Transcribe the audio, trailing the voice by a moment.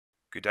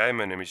Good day,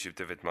 my name is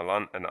David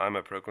Malan and I'm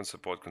a Prokon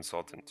support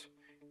consultant.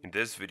 In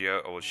this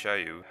video I will show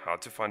you how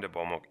to find a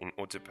Barmark in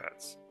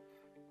AutoCAD.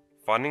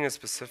 Finding a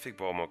specific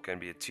Barmark can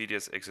be a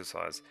tedious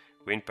exercise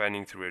when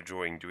panning through a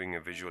drawing doing a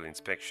visual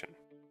inspection.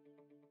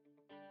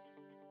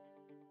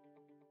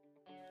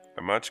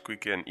 A much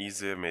quicker and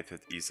easier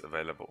method is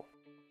available.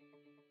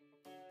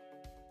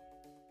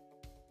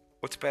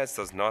 AutoCAD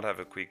does not have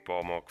a quick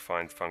Barmark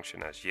find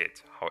function as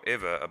yet.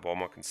 However, a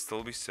Barmark can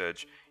still be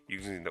searched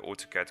using the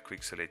AutoCAD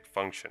Quick Select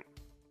function.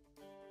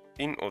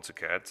 In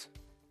AutoCAD,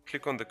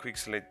 click on the Quick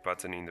Select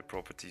button in the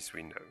Properties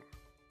window.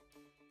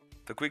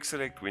 The Quick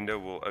Select window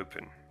will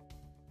open.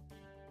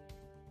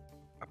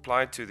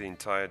 Apply to the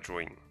entire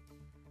drawing.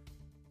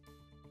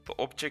 The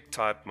object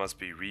type must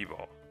be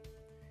rebar.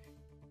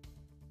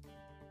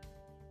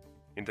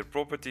 In the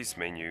Properties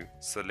menu,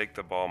 select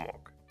the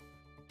Barmark.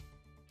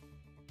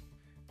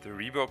 The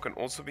rebar can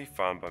also be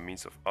found by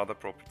means of other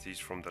properties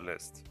from the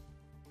list.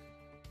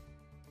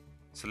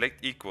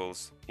 Select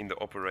equals in the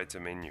operator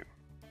menu.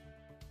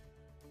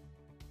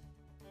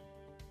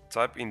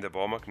 Type in the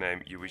Barmark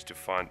name you wish to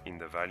find in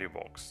the value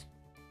box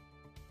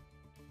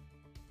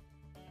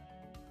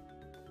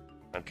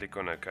and click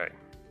on OK.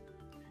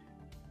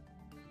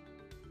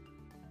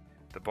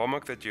 The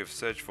Barmark that you have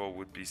searched for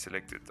would be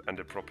selected and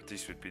the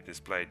properties would be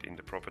displayed in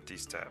the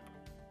Properties tab.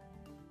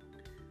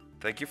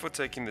 Thank you for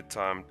taking the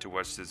time to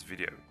watch this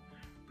video.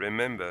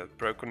 Remember,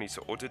 Prokon is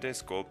an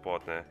Autodesk Gold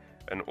Partner,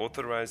 an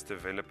authorized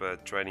developer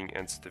training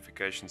and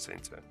certification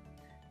center.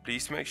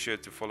 Please make sure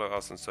to follow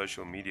us on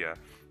social media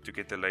to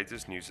get the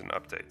latest news and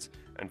updates,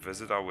 and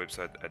visit our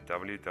website at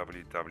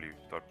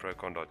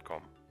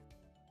www.prokon.com.